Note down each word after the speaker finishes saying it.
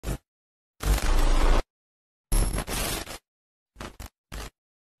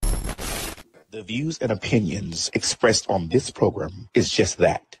The views and opinions expressed on this program is just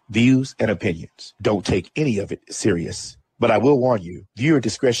that, views and opinions. Don't take any of it serious. But I will warn you, viewer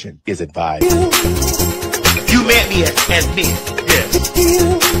discretion is advised. You met me as me. Yes.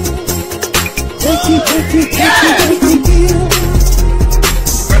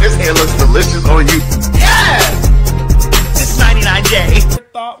 Bro, this hair looks delicious on you. Yes! It's 99 days. The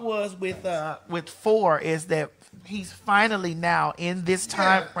thought was with 4 is that he's finally now in this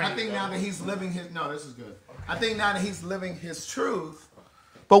time frame. I think now that he's living his this is good. I think now that he's living his truth.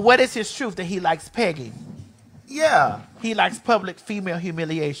 But what is his truth? That he likes pegging. Yeah. He likes public female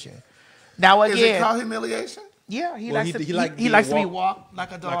humiliation. Now again, is it called humiliation? Yeah, he likes to be walked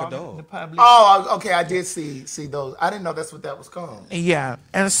like a dog. In the public. Oh, okay. I did see those. I didn't know that's what that was called. Yeah,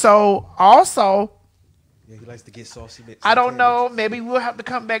 and so also. Yeah, he likes to get saucy. I don't know. Maybe we'll have to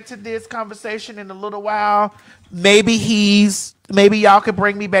come back to this conversation in a little while. Maybe y'all could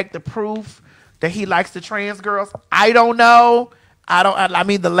bring me back the proof that he likes the trans girls. I don't know. I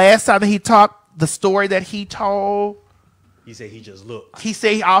mean, the last time that he talked, the story that he told. He said he just looked. He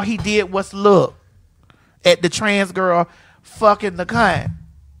said all he did was look at the trans girl fucking the cunt.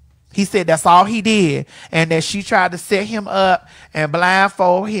 He said that's all he did, and that she tried to set him up and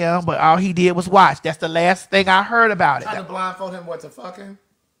blindfold him, but all he did was watch. That's the last thing I heard about it. Tried to blindfold him what, to fuck him?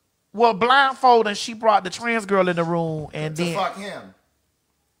 Well, blindfolding, she brought the trans girl in the room and to then fuck him.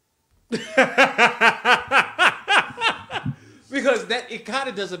 Because it kind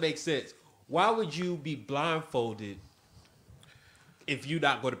of doesn't make sense. Why would you be blindfolded if you're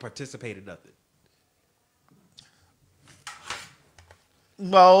not going to participate in nothing?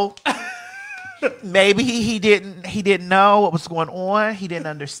 Well, maybe he didn't know what was going on. He didn't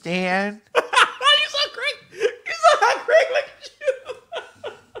understand. You saw Craig. You saw how Craig looked at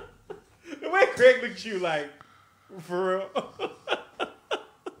you. The way Craig looked at you, like, for real.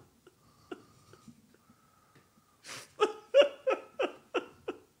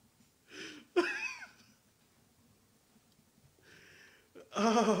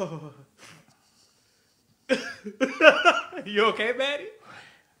 Oh. You okay, Maddie?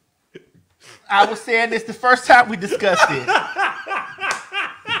 I was saying this the first time we discussed it.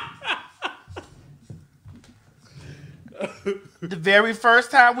 The very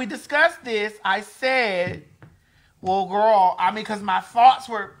first time we discussed this, I said, well, girl, I mean, because my thoughts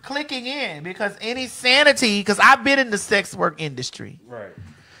were clicking in, because any sanity, because I've been in the sex work industry. Right.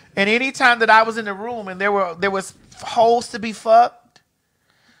 And any time that I was in the room and there was hoes to be fucked,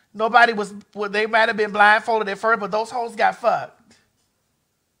 nobody was, well, they might have been blindfolded at first, but those hoes got fucked.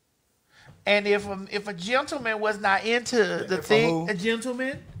 And if a gentleman was not into the thing, a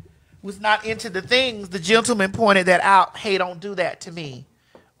gentleman was not into the things, the gentleman pointed that out. Hey, don't do that to me,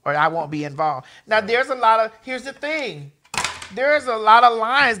 or I won't be involved. Now, here's the thing. There's a lot of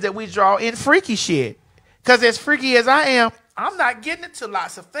lines that we draw in freaky shit. Because as freaky as I am, I'm not getting into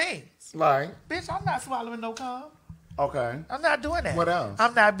lots of things. Like? Bitch, I'm not swallowing no cum. Okay. I'm not doing that. What else?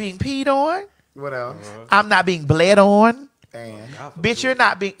 I'm not being peed on. What else? I'm not being bled on. And bitch, you're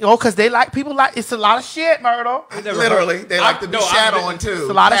not being, because people like, it's a lot of shit, Myrtle. Literally, they like to be shat on too. It's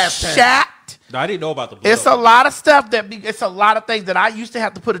a lot of shat. No, I didn't know about the blood. It's a lot of stuff it's a lot of things that I used to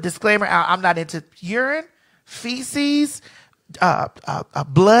have to put a disclaimer out. I'm not into urine, feces,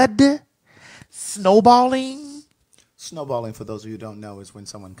 blood, snowballing. Snowballing, for those of you who don't know, is when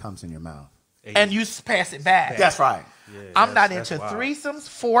someone comes in your mouth. And you pass it back. That's right. Yeah, I'm not into threesomes,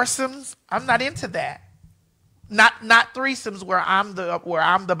 foursomes. I'm not into that. Not threesomes where I'm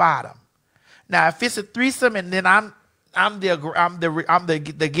the bottom. Now, if it's a threesome and then I'm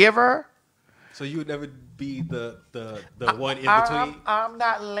the giver. So you would never be the one in between. I'm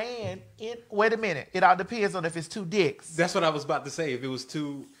not laying in. Wait a minute. It all depends on if it's two dicks. That's what I was about to say. If it was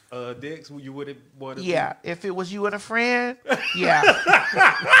two dicks, you wouldn't want to. Yeah. If it was you and a friend, yeah.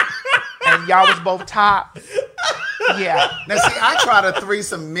 And y'all was both top. Yeah. Now, see, I tried a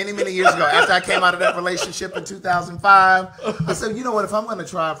threesome many, many years ago. After I came out of that relationship in 2005, I said, you know what? If I'm going to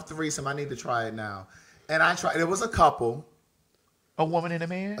try a threesome, I need to try it now. And I tried. It was a couple. A woman and a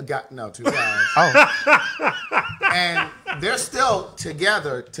man? Two guys. Oh. And they're still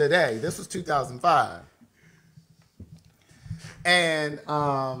together today. This was 2005. And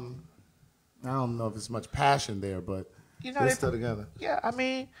I don't know if there's much passion there, but they're still together. Yeah, I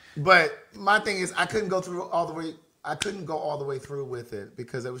mean. But my thing is, I couldn't go all the way through with it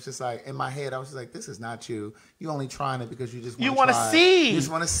because it was just like, in my head, I was just like, this is not you. You only trying it because you just want to see. You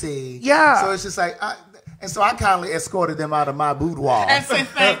just want to see. Yeah. So it's just like, and so I kindly escorted them out of my boudoir. And said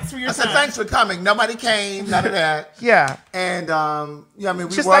thanks for your time. I said thanks for coming. Nobody came, none of that. Yeah. And, I mean,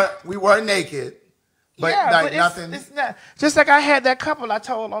 we were naked. But yeah, like but nothing. It's not just like I had that couple I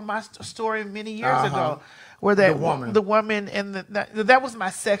told on my story many years ago, where the woman and that was my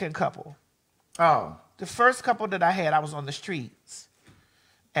second couple. Oh, the first couple that I had, I was on the streets,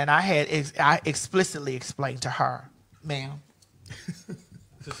 and I explicitly explained to her, ma'am,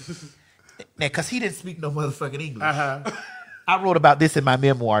 because he didn't speak no motherfucking English. I wrote about this in my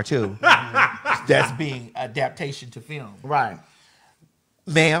memoir too. That's being adaptation to film, right,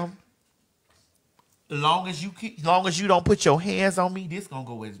 ma'am. Long as you don't put your hands on me, this gonna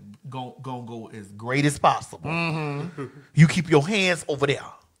go as great as possible. You keep your hands over there.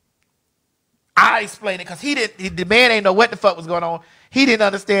 I explained it because the man ain't know what the fuck was going on. He didn't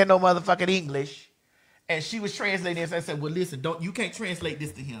understand no motherfucking English, and she was translating this. I said, "Well, listen, you can't translate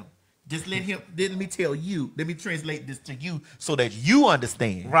this to him. Just let me tell you. Let me translate this to you so that you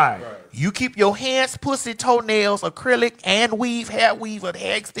understand. Right. You keep your hands, pussy, toenails, acrylic, and hair weave, or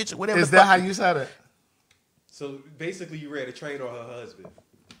hair extension, whatever. Is that how you said it? So basically, you ready to train on her husband.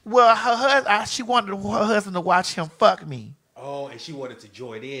 Well, her husband, she wanted her husband to watch him fuck me. Oh, and she wanted to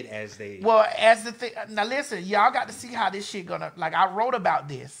join in as they. Well, as the thing. Now listen, y'all got to see how this shit gonna. Like I wrote about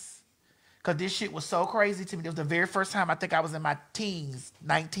this, cause this shit was so crazy to me. It was the very first time I think I was in my teens,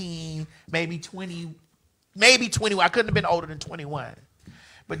 19, maybe 20, maybe 21. I couldn't have been older than 21.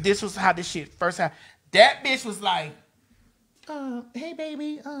 But this was how this shit first time. That bitch was like, "Hey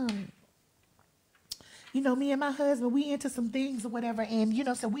baby, you know, me and my husband, we into some things or whatever, and you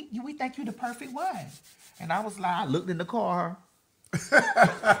know, so we think you the perfect one." And I was like, I looked in the car.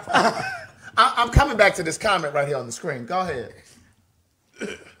 I'm coming back to this comment right here on the screen. Go ahead.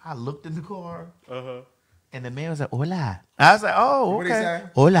 I looked in the car, and the man was like, "Hola." I was like, "Oh, okay." What did he say?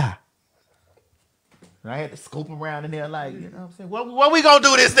 Hola. And I had to scope around in there, like, you know what I'm saying? What we gonna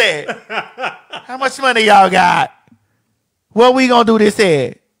do this at? How much money y'all got? What we gonna do this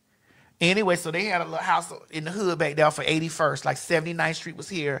at? Anyway, so they had a little house in the hood back there for 81st, like 79th Street was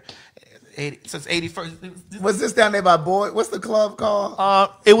here. Since 81st. Was this down there by Boyd? What's the club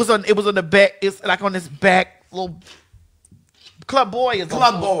called? It was on the back. It's like on this back little Club Boy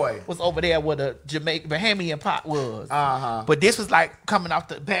was over there where the Bahamian pot was. But this was like coming off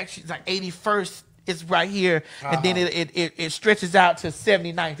the back street, like 81st. It's right here, and then it stretches out to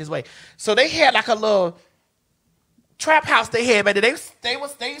 79th this way. So they had like a little trap house they had, but they used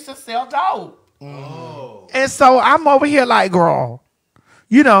to sell dope. Oh. And so I'm over here like, girl,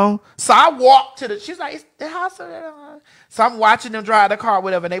 you know. So I walked to she's like, "It's the house." So I'm watching them drive the car,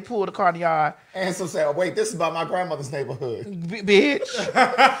 whatever, and they pull the car in the yard. And so say, "Oh, wait, this is about my grandmother's neighborhood." Bitch,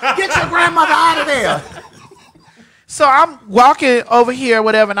 get your grandmother out of there. So I'm walking over here,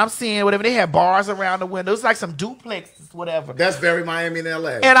 whatever, and I'm seeing whatever. They had bars around the windows, like some duplexes, whatever. That's very Miami and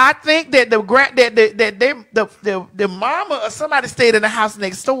LA. And I think that the mama or somebody stayed in the house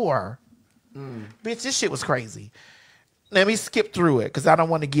next door. Bitch, this shit was crazy. Let me skip through it because I don't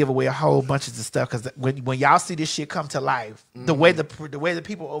want to give away a whole bunch of stuff. Because when y'all see this shit come to life, the way the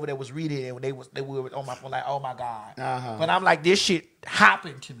people over there was reading it, they were on my phone like, oh my God. But I'm like, this shit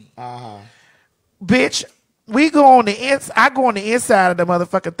happened to me, bitch. We go on the inside. I go on the inside of the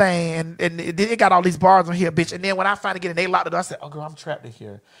motherfucking thing, and it got all these bars on here, bitch. And then when I finally get in, they locked the door. I said, "Oh, girl, I'm trapped in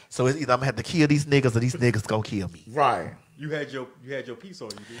here. So it's either I'm gonna have to kill these niggas or these niggas gonna kill me." Right. You had your piece on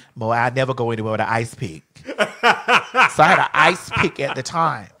you, dude. Boy, I never go anywhere with an ice pick. So I had an ice pick at the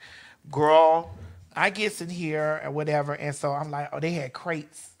time. Girl, I gets in here or whatever, and so I'm like, oh, they had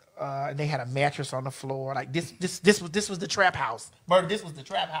crates. And they had a mattress on the floor. Like this was the trap house. Murder, this was the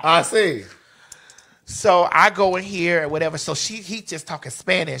trap house. I see. So I go in here or whatever. So he just talking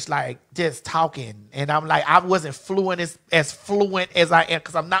Spanish, like just talking. And I'm like, I wasn't as fluent as I am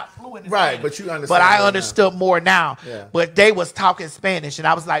because I'm not fluent in right, Spanish. but you understand. But I understood more now. Yeah. But they was talking Spanish. And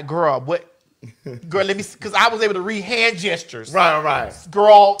I was like, girl, what? Girl, let me see. Because I was able to read hand gestures. Right.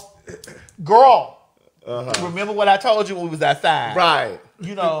 Girl. Remember what I told you when we was outside? Right.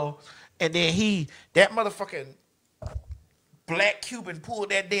 You know, and then that motherfucking black Cuban pulled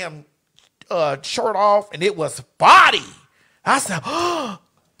that damn shirt off, and it was body. I said, "Oh!"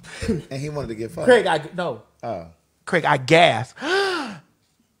 And he wanted to get fucked. Craig, I gasped.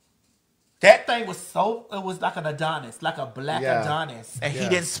 That thing was it was like an Adonis, like a black Adonis, and he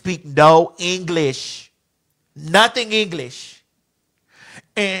didn't speak no English, nothing English.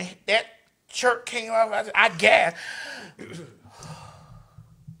 And that shirt came off. I gasped.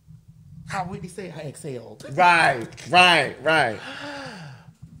 How would he say? I exhaled. Right.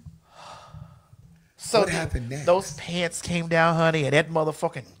 So what happened next? Those pants came down, honey, and that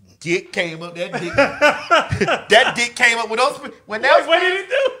motherfucking dick came up. That dick came up with those. What did it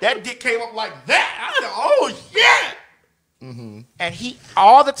do? That dick came up like that. I said, "Oh shit!" And And he,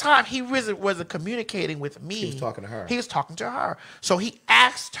 all the time, he wasn't communicating with me. He was talking to her. He was talking to her. So he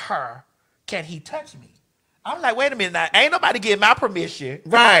asked her, can he touch me? I'm like, wait a minute now. Ain't nobody getting my permission.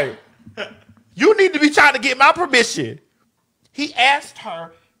 Right. You need to be trying to get my permission. He asked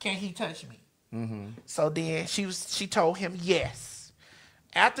her, can he touch me? Mm-hmm. So then she told him yes.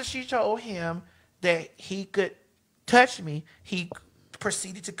 After she told him that he could touch me, he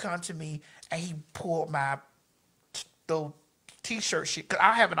proceeded to come to me and he pulled my the t-shirt shit. Cause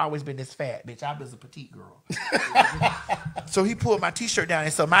I haven't always been this fat, bitch. I was a petite girl. So he pulled my t-shirt down,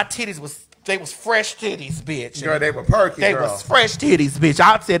 and so my titties was fresh titties, bitch. Girl, they were perky, They was fresh titties, bitch.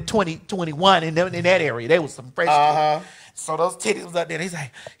 I said 21 in that area. They was some fresh titties. So those titties was up there. He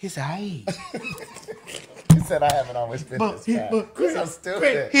said, hey. He said, I haven't always been this fat. He's so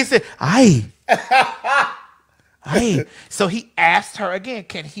stupid. He said, hey. Hey. So he asked her again,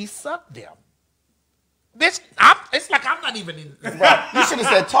 can he suck them? Bitch, it's like I'm not even in. Right. You should have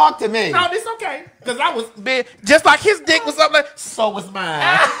said, talk to me. No, it's okay. Because I was big. Just like his dick was up there, so was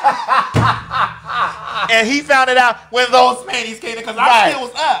mine. And he found it out when those panties came in because I still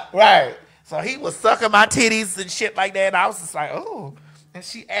was up. Right. So he was sucking my titties and shit like that. And I was just like, oh. And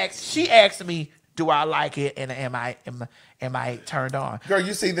she asked me, do I like it? And am I turned on? Girl,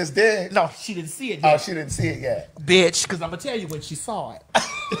 you see this dick? No, she didn't see it yet. Oh, she didn't see it yet. Bitch, because I'm going to tell you when she saw it.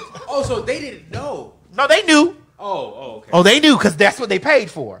 Oh, so they didn't know. No, they knew. Oh, okay. Oh, they knew because that's what they paid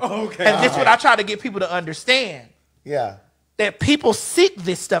for. Oh, okay. And that's what I try to get people to understand. Yeah. That people seek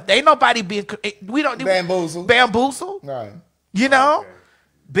this stuff. There ain't nobody being, we don't bamboozled. Bamboozled. Right. You know? Okay.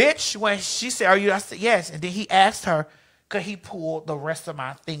 Bitch, when she said, are you? I said, yes. And then he asked her, could he pull the rest of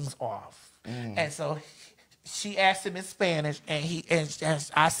my things off? And so she asked him in Spanish, and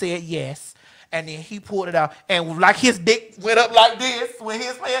I said yes. And then he pulled it out. And like his dick went up like this when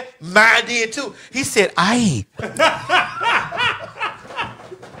his man, mine did too. He said, aye.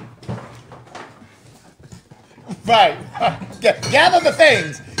 Right. Gather the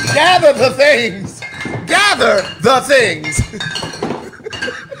things. Gather the things. Gather the things.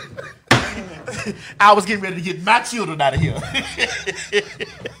 I was getting ready to get my children out of here.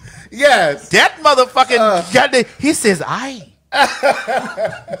 Yes. That motherfucking goddamn, he says, aye.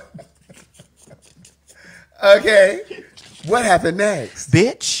 Okay. What happened next?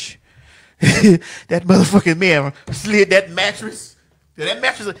 Bitch. That motherfucking man slid that mattress.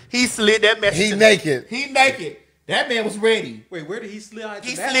 He slid that mattress. He naked. He naked. That man was ready. Wait, where did he slide?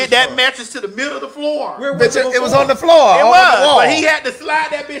 He slid that mattress to the middle of the floor. Where was it was on the floor. It was, but he had to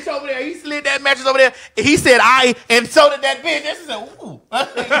slide that bitch over there. He slid that mattress over there. He said, "I," and so did that bitch. And she said, "Ooh."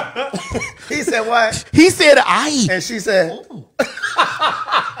 He said what? He said, "I," and she said, "Ooh."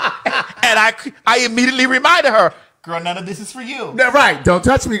 And I immediately reminded her, "Girl, none of this is for you." Right? Don't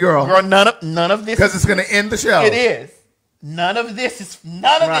touch me, girl. Girl, none of this, because it's gonna end the show. It is. None of this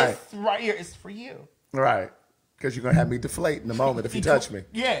right here is for you. Right. Because you're going to have me deflate in a moment if you touch me.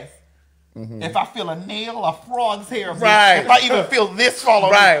 Yes. Mm-hmm. If I feel a nail, a frog's hair, right. If I even feel this fall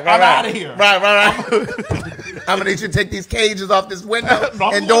on me, I'm out of here. Right. I'm going to need you to take these cages off this window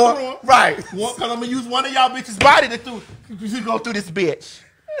and door. Right. Because I'm going to use one of y'all bitches' body to go through this bitch.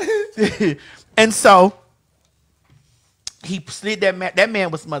 And so, he slid that man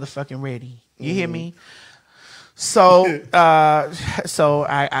was motherfucking ready. You hear me? So, I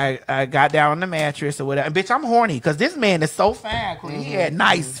got down on the mattress or whatever. And bitch, I'm horny because this man is so fine. He had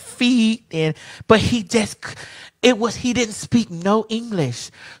nice feet, but he didn't speak no English.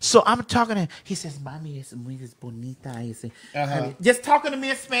 So I'm talking to him. He says, "Mami es muy bonita." Just talking to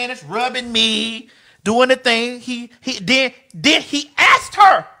me in Spanish, rubbing me, doing the thing. Then he asked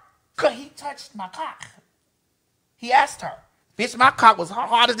her, could he touch my cock? He asked her. Bitch, my cock was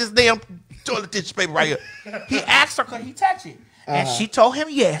hard as this damn toilet tissue paper right here. He asked her, could he touch it? And she told him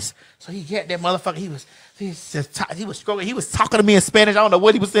yes. So he got that motherfucker. He was struggling. He was talking to me in Spanish. I don't know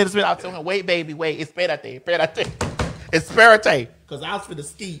what he was saying in Spanish. I was telling him, wait, baby, wait. Espérate. Espérate. Because I was for the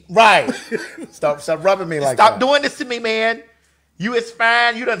ski. Right. Stop rubbing me like that. Stop doing this to me, man. You is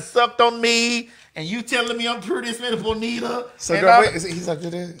fine. You done sucked on me. And you telling me I'm pretty, it's bonita. So girl, wait, he sucked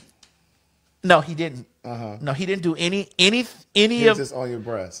your dick? No, he didn't. No, he didn't do any he was just on your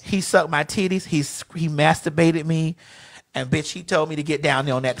breast. He sucked my titties. He masturbated me, and bitch, he told me to get down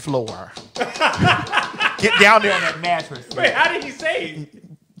there on that floor. Get down there on that mattress. Wait, how did he say it?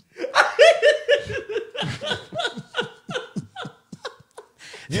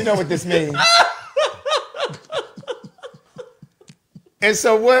 You know what this means. And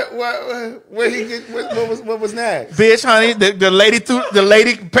so what was next? Bitch, honey, the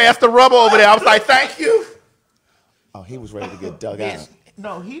lady passed the rubber over there. I was like, thank you. Oh, he was ready to get dug out.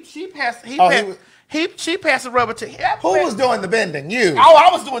 No, he She passed the rubber to him. Who was doing the bending? You. Oh,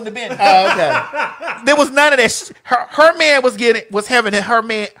 I was doing the bending. Oh, okay. There was none of that. Her man was having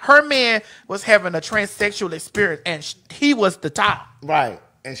her man was having a transsexual experience, and he was the top. Right,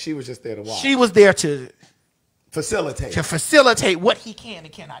 and she was just there to watch. She was there to facilitate what he can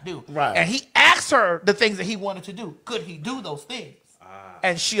and cannot do. Right, and he asked her the things that he wanted to do. Could he do those things?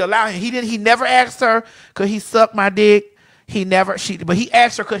 And she allowed him. He never asked her, could he suck my dick? But he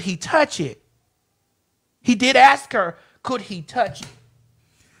asked her, could he touch it? He did ask her, could he touch it?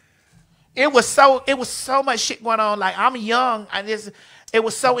 It was so much shit going on. Like, I'm young, it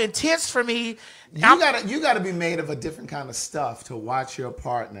was so intense for me. You gotta be made of a different kind of stuff to watch your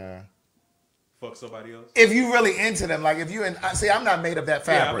partner fuck somebody else. If you really into them, like if you I'm not made of that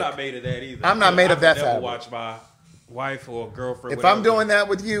fabric. Yeah, I'm not made of that either. I'm not made of that fabric. Watch my wife or girlfriend. If I'm doing that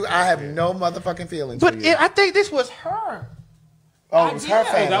with you, I have no motherfucking feelings. But I think this was her. Oh, it was her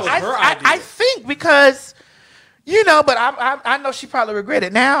fantasy. That was her idea. I think because, but I know she probably regret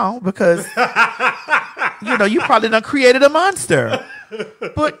it now because, you probably done created a monster.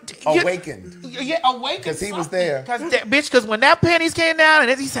 But awakened. Awakened. Because he was there. Because when that panties came down and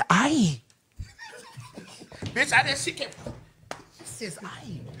then he said, "Aye." Bitch, she kept. She says,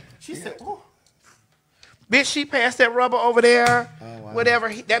 "Aye." She said, "Oh." Bitch, she passed that rubber over there. Oh, wow.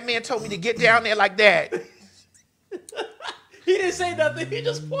 Whatever. That man told me to get down there like that. He didn't say nothing. He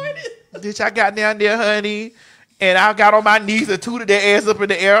just pointed. Bitch, I got down there, honey, and I got on my knees and tooted their ass up in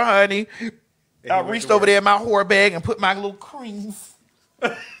the air, honey. I reached over there in my whore bag and put my little creams.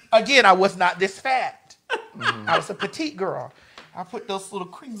 Again, I was not this fat. Mm-hmm. I was a petite girl. I put those little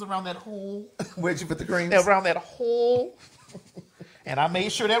creams around that hole. Where'd you put the creams? Around that hole. And I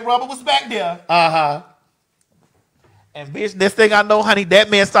made sure that rubber was back there. Uh-huh. And bitch, this thing I know, honey, that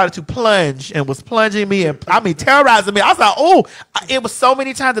man started to plunge and was plunging me and terrorizing me. I was like, oh, it was so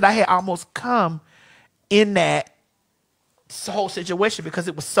many times that I had almost come in that whole situation because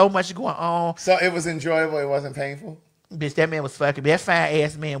it was so much going on. So it was enjoyable. It wasn't painful. Bitch, that man was fucking me. That fine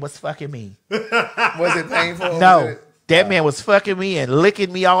ass man was fucking me. Was it painful? No, that man was fucking me and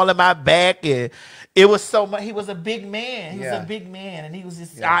licking me all in my back, and it was so much. He was a big man. He was a big man, and he was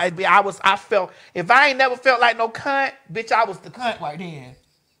just. Yeah. I felt. If I ain't never felt like no cunt, bitch, I was the cunt right then.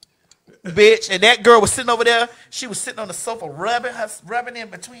 Bitch, and that girl was sitting over there. She was sitting on the sofa, rubbing in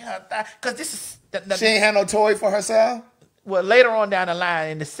between her thighs. Cause this is. She ain't had no toy for herself. Well, later on down the line,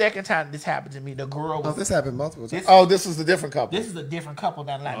 and the second time this happened to me, the girl was... Oh, this happened multiple times. This was a different couple. This is a different couple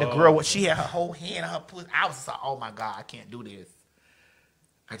down the line. The girl, she had her whole hand, her pussy. I was like, oh my God, I can't do this.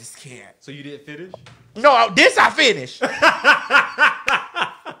 I just can't. So you didn't finish? No, this I finished.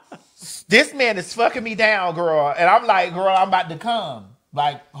 This man is fucking me down, girl. And I'm like, girl, I'm about to come.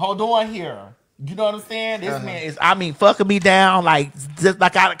 Like, hold on here. You know what I'm saying? This man is, fucking me down. Like, just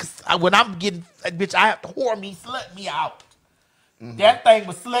like when I'm getting, bitch, I have to whore me, slut me out. Mm-hmm. That thing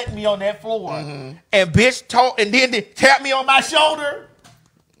was slutting me on that floor. Mm-hmm. And bitch and then they tapped me on my shoulder.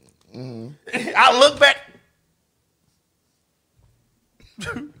 Mm-hmm. I look back.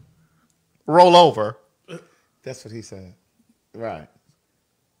 Roll over. That's what he said. Right.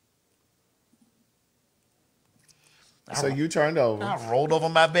 So you turned over. I rolled over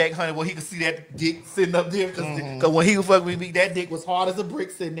my back, honey, where he could see that dick sitting up there. Because when he was fucking with me, that dick was hard as a brick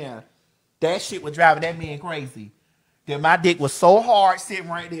sitting there. That shit was driving that man crazy. Then my dick was so hard sitting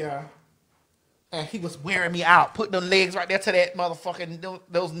right there. And he was wearing me out. Putting them legs right there to that motherfucking,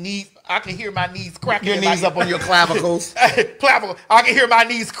 those knees. I can hear my knees cracking. Your knees up on your clavicles. Clavicle. I can hear my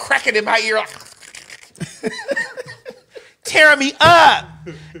knees cracking in my ear. Tearing me up.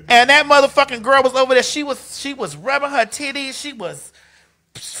 And that motherfucking girl was over there. She was rubbing her titties. She was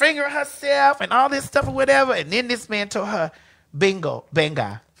fingering herself and all this stuff or whatever. And then this man told her,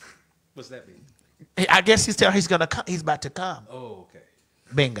 benga. What's that mean? I guess he's about to come. Oh, okay.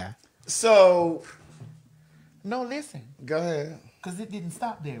 Benga. So, no, listen. Go ahead. Because it didn't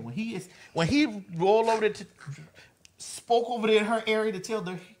stop there. When he rolled over there spoke over there in her area to tell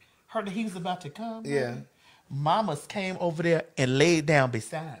her that he was about to come. Yeah. Right? Mamas came over there and laid down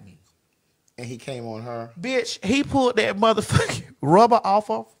beside me. And he came on her. Bitch, he pulled that motherfucking rubber off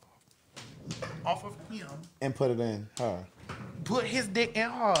of him. And put it in her. Put his dick in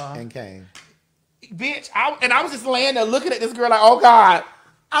her. And came. Bitch, I was just laying there looking at this girl like, oh God.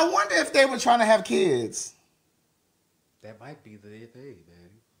 I wonder if they were trying to have kids. That might be the thing, man.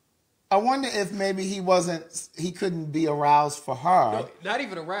 I wonder if maybe he couldn't be aroused for her. No, not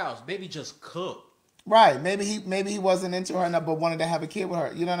even aroused. Maybe just cooked. Right. Maybe he wasn't into her enough, but wanted to have a kid with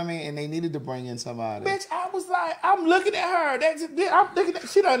her. You know what I mean? And they needed to bring in somebody. Bitch, I was like, I'm looking at her. I'm looking at,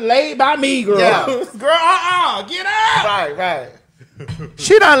 she done laid by me, girl. Yeah. Girl, get up. Right.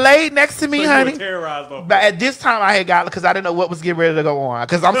 She done laid next to me, so honey. But at this time, I had got because I didn't know what was getting ready to go on.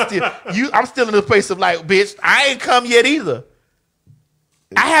 Because I'm still in the place of like, bitch, I ain't come yet either.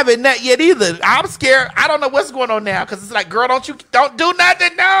 I haven't nut yet either. I'm scared. I don't know what's going on now because it's like, girl, don't do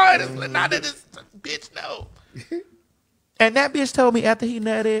nothing. No, it's not this bitch. No. And that bitch told me after he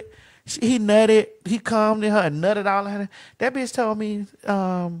nutted, he calmed in her and nutted all of her. That bitch told me,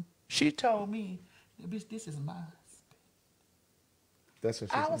 she told me, bitch, this is mine. That's what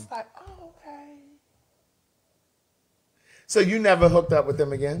she said. I was like, oh, okay. So you never hooked up with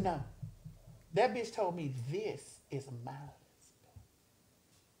them again? No. That bitch told me this is mine.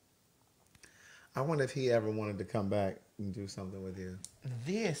 I wonder if he ever wanted to come back and do something with you.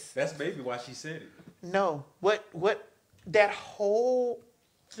 That's maybe why she said it. No. What that whole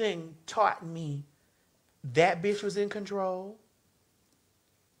thing taught me, that bitch was in control.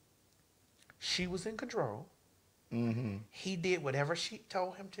 She was in control. Mm-hmm. He did whatever she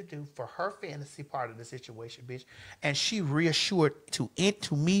told him to do for her fantasy part of the situation, bitch. And she reassured to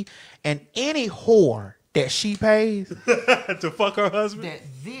me and any whore that she pays to fuck her husband that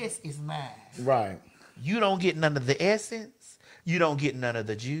this is mine. Right. You don't get none of the essence. You don't get none of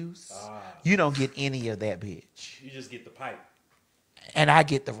the juice. You don't get any of that, bitch. You just get the pipe. And I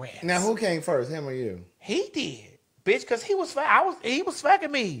get the rest. Now, who came first, him or you? He did, bitch, because he was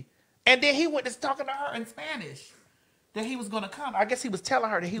fucking me. And then he went to talking to her in Spanish that he was going to come. I guess he was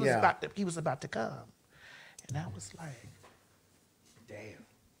telling her that he was about to come. And I was like, damn.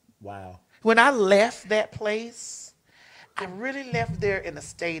 Wow. When I left that place, I really left there in a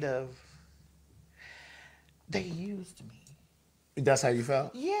state of, they used me. That's how you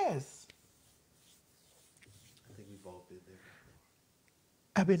felt? Yes. I think we've all been there.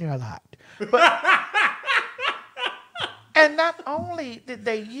 I've been there a lot. But, and not only did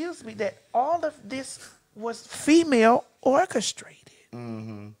they use me, that all of this was female orchestrated.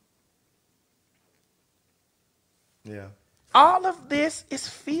 Mm-hmm. Yeah. All of this is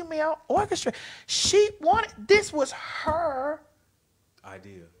female orchestrated. She wanted, this was her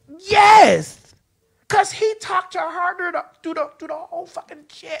idea. Yes. Because he talked to her through the whole fucking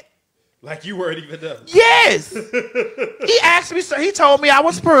shit. Like you weren't even there. Yes. He asked me, so he told me I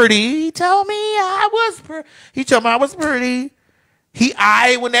was pretty. He told me I was pretty. He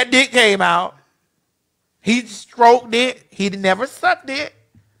eyed when that dick came out. He stroked it. He never sucked it.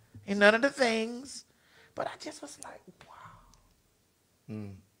 And none of the things. But I just was like, wow.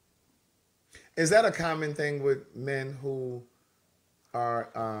 Is that a common thing with men who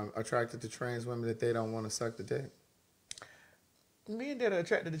are attracted to trans women, that they don't want to suck the dick? Men that are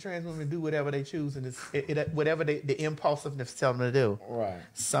attracted to trans women do whatever they choose, and whatever the impulsiveness tell them to do. Right.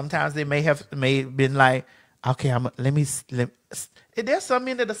 Sometimes they may have been like, okay, let me. There's some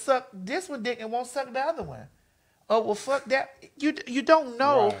men that'll suck this one dick and won't suck the other one. Oh well, fuck that. You don't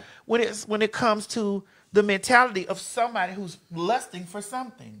know when it comes to the mentality of somebody who's lusting for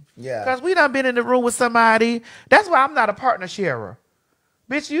something. Yeah. Because we done been in the room with somebody. That's why I'm not a partner sharer.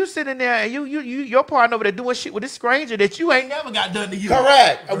 Bitch, you sitting there and your partner over there doing shit with this stranger that you ain't never got done to you.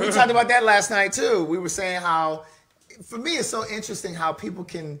 Correct. We talked about that last night too. We were saying how, for me, it's so interesting how people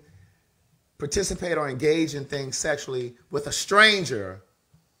can participate or engage in things sexually with a stranger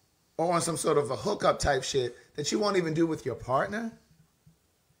or on some sort of a hookup type shit that you won't even do with your partner.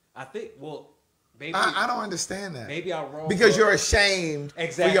 I think, well, maybe I don't understand that. Maybe I'm wrong. Because you're ashamed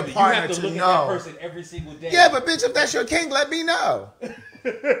for your partner to know. You have to look at that person every single day. Yeah, but bitch, if that's your king, let me know.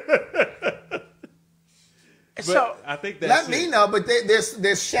 So I think that's let me know, but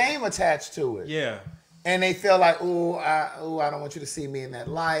there's shame attached to it. Yeah. And they feel like, I don't want you to see me in that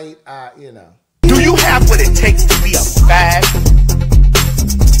light. You know. Do you have what it takes to be a fag?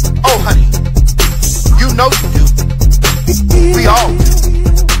 Oh, honey, you know you do. We all do.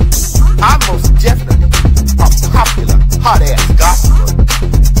 I'm most definitely a popular hot ass gospel.